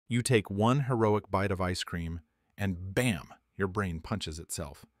You take one heroic bite of ice cream, and bam, your brain punches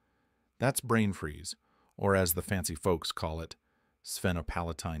itself. That's brain freeze, or as the fancy folks call it,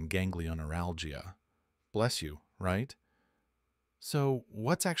 sphenopalatine ganglioneuralgia. Bless you, right? So,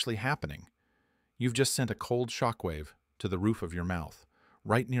 what's actually happening? You've just sent a cold shockwave to the roof of your mouth,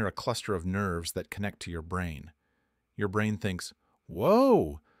 right near a cluster of nerves that connect to your brain. Your brain thinks,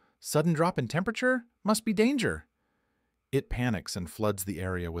 "Whoa! Sudden drop in temperature? Must be danger." It panics and floods the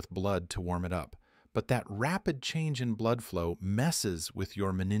area with blood to warm it up. But that rapid change in blood flow messes with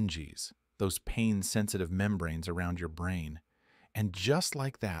your meninges, those pain-sensitive membranes around your brain. And just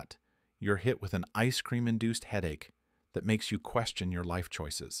like that, you're hit with an ice cream-induced headache that makes you question your life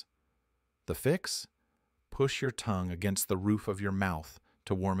choices. The fix? Push your tongue against the roof of your mouth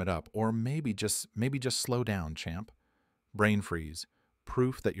to warm it up, or maybe just slow down, champ. Brain freeze,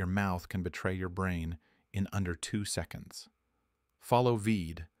 proof that your mouth can betray your brain in under 2 seconds. Follow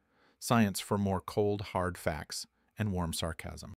VEED, science for more cold, hard facts and warm sarcasm.